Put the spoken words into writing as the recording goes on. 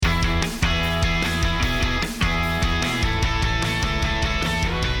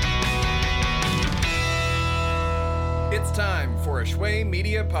time for a Shway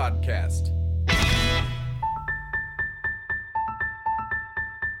Media podcast.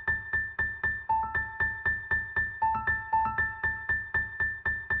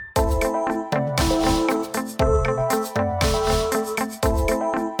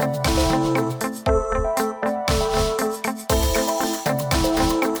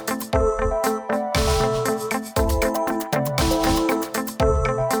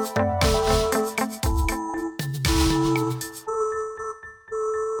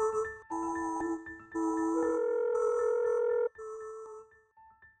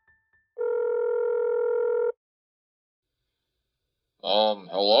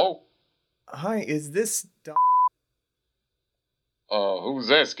 Hello? Hi, is this Who's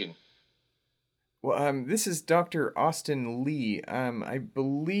asking? this is Dr. Austin Lee. I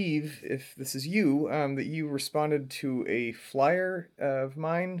believe, if this is you, that you responded to a flyer of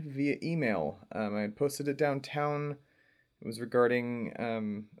mine via email. I had posted it downtown. It was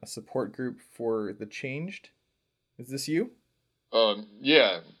regarding a support group for the Changed. Is this you?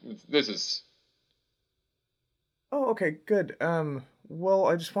 Yeah, this is... Oh, okay, good. Well,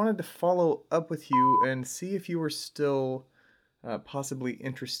 I just wanted to follow up with you and see if you were still possibly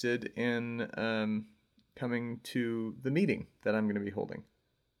interested in coming to the meeting that I'm going to be holding.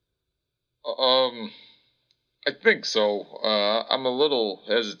 I think so. I'm a little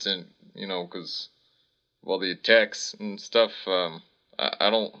hesitant, because, well, the attacks and stuff, I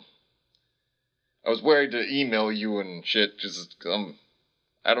don't... I was worried to email you and shit, just,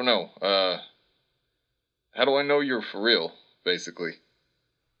 I don't know, how do I know you're for real, basically?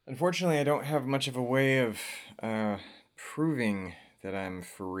 Unfortunately, I don't have much of a way of proving that I'm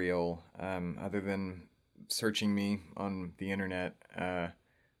for real, other than searching me on the internet. I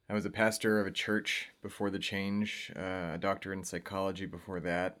was a pastor of a church before the change, a doctor in psychology before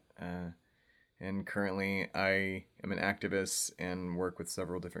that, and currently I am an activist and work with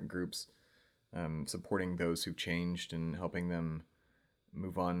several different groups, supporting those who've changed and helping them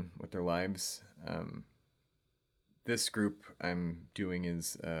move on with their lives. This group I'm doing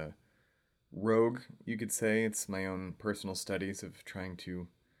is Rogue, you could say. It's my own personal studies of trying to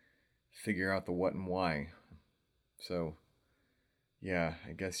figure out the what and why. So, yeah,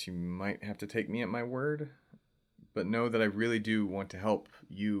 I guess you might have to take me at my word, but know that I really do want to help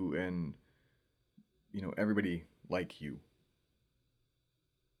you and, everybody like you.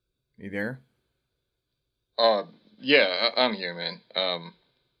 You there? Yeah, I'm here, man.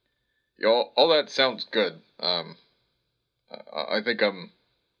 All that sounds good. I think I'm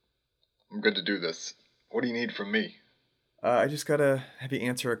good to do this. What do you need from me? I just gotta have you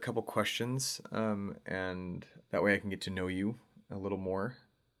answer a couple questions, and that way I can get to know you a little more,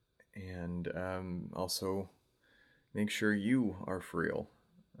 and also make sure you are for real.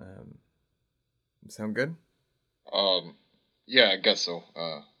 Um, Sound good? Yeah, I guess so.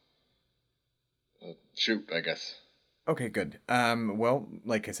 Shoot, I guess. Okay, good. Well,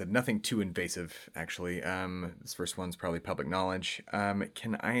 like I said, nothing too invasive, actually. This first one's probably public knowledge.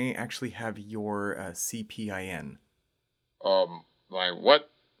 Can I actually have your CPIN? My what?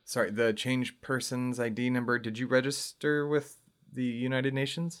 Sorry, the change person's ID number. Did you register with the United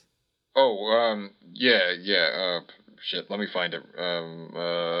Nations? Oh, yeah, shit, let me find it.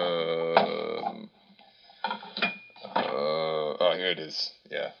 Oh, here it is.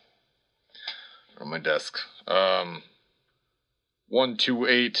 Yeah. On my desk.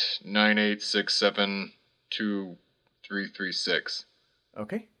 12898672336.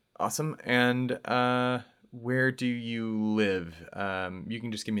 Okay, awesome. And where do you live? You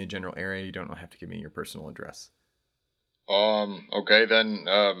can just give me a general area. You don't have to give me your personal address. Okay then,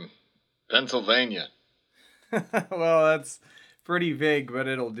 Pennsylvania. Well, that's pretty vague, but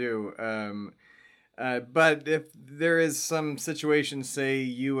it'll do. But if there is some situation, say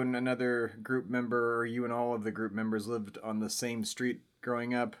you and another group member, or you and all of the group members lived on the same street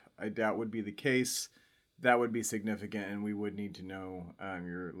growing up, I doubt would be the case. That would be significant, and we would need to know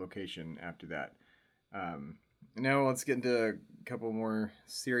your location after that. Now let's get into a couple more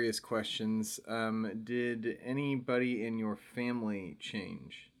serious questions. Did anybody in your family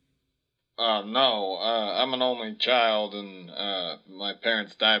change? No, I'm an only child, and, my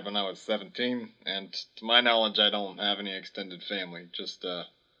parents died when I was 17, and to my knowledge, I don't have any extended family, just,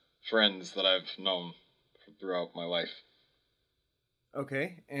 friends that I've known throughout my life.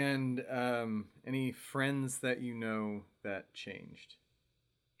 Okay, and any friends that you know that changed?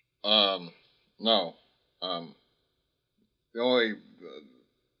 No. The only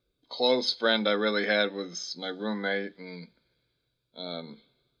close friend I really had was my roommate, and,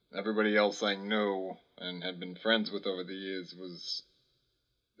 everybody else I knew and had been friends with over the years was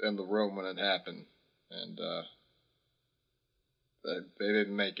in the room when it happened. And, They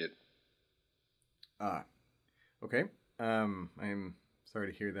didn't make it. Ah, okay. I'm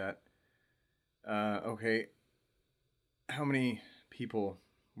sorry to hear that. Okay. How many people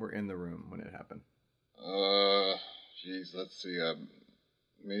were in the room when it happened? Geez, let's see.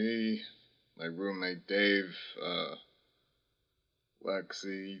 Me, my roommate Dave,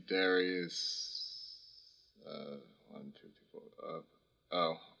 Lexi, Darius, 1, 2, 3,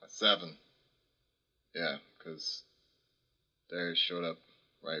 4, 7. Yeah, because Darius showed up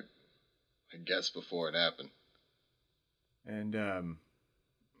right, I guess, before it happened. And,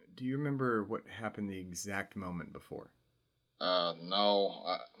 do you remember what happened the exact moment before? No.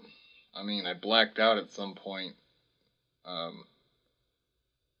 I mean, I blacked out at some point.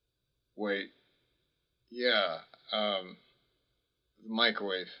 Wait. Yeah, the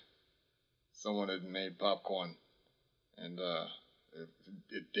microwave. Someone had made popcorn, and,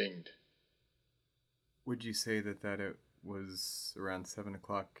 it dinged. Would you say that it was around 7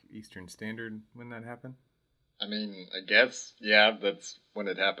 o'clock Eastern Standard when that happened? I mean, I guess, yeah, that's when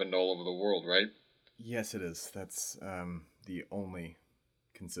it happened all over the world, right? Yes, it is. That's the only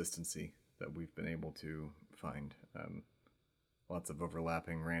consistency that we've been able to find. Lots of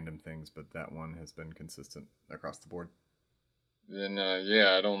overlapping random things, but that one has been consistent across the board. Then,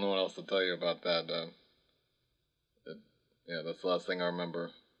 yeah, I don't know what else to tell you about that. Yeah, that's the last thing I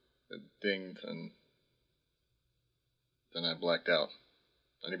remember. It dinged, and then I blacked out.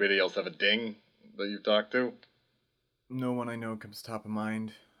 Anybody else have a ding that you've talked to? No one I know comes top of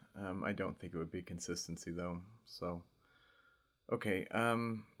mind. I don't think it would be consistency, though, so... Okay,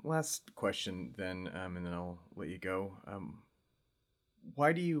 last question then, and then I'll let you go.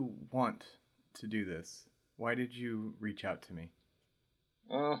 Why do you want to do this? Why did you reach out to me?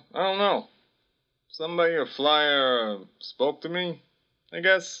 I don't know. Somebody or flyer spoke to me, I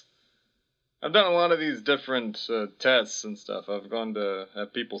guess. I've done a lot of these different tests and stuff. I've gone to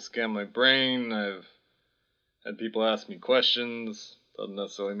have people scan my brain. I've had people ask me questions. Doesn't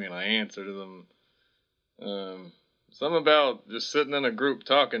necessarily mean I answer to them. Something about just sitting in a group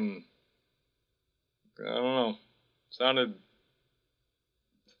talking, I don't know, sounded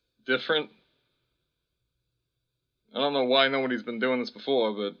different. I don't know why nobody's been doing this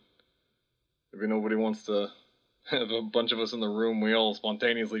before, but maybe nobody wants to have a bunch of us in the room, we all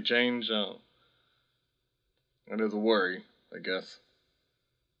spontaneously change. That is a worry, I guess.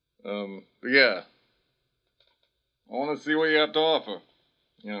 But yeah, I want to see what you have to offer.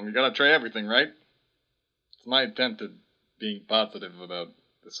 You know, you gotta try everything, right? It's my attempt at being positive about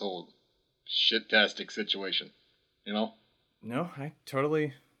this whole shit-tastic situation, you know? No, I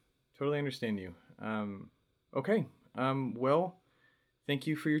totally understand you. Okay. Well, thank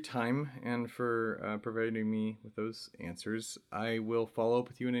you for your time and for providing me with those answers. I will follow up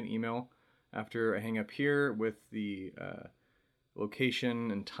with you in an email after I hang up here with the location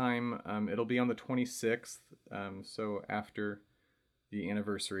and time. It'll be on the 26th, so after the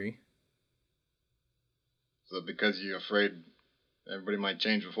anniversary. So because you're afraid everybody might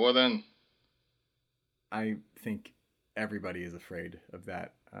change before then? I think everybody is afraid of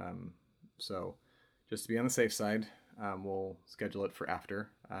that. So just to be on the safe side, we'll schedule it for after.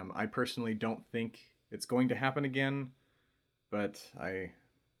 I personally don't think it's going to happen again, but I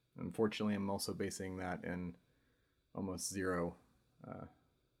unfortunately am also basing that in almost zero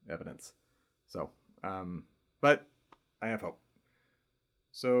evidence. So, but I have hope.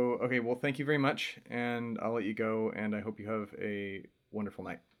 So, okay, well, thank you very much, and I'll let you go, and I hope you have a wonderful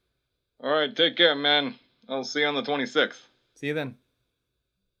night. All right, take care, man. I'll see you on the 26th. See you then.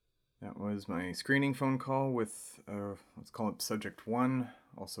 That was my screening phone call with, let's call it Subject 1.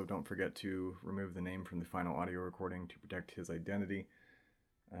 Also, don't forget to remove the name from the final audio recording to protect his identity.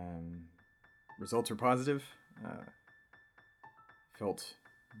 Results are positive. Felt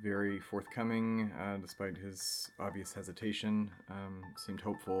very forthcoming, despite his obvious hesitation. Seemed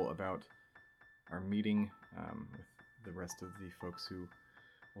hopeful about our meeting with the rest of the folks who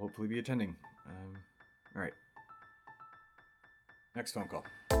will hopefully be attending. All right. Next phone call.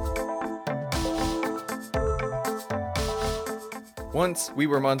 Once We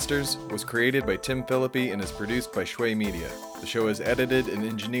Were Monsters was created by Tim Philippi and is produced by Shui Media. The show is edited and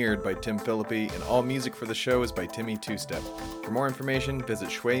engineered by Tim Philippi, and all music for the show is by Timmy Two Step. For more information, visit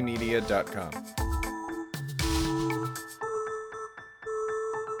shuimedia.com.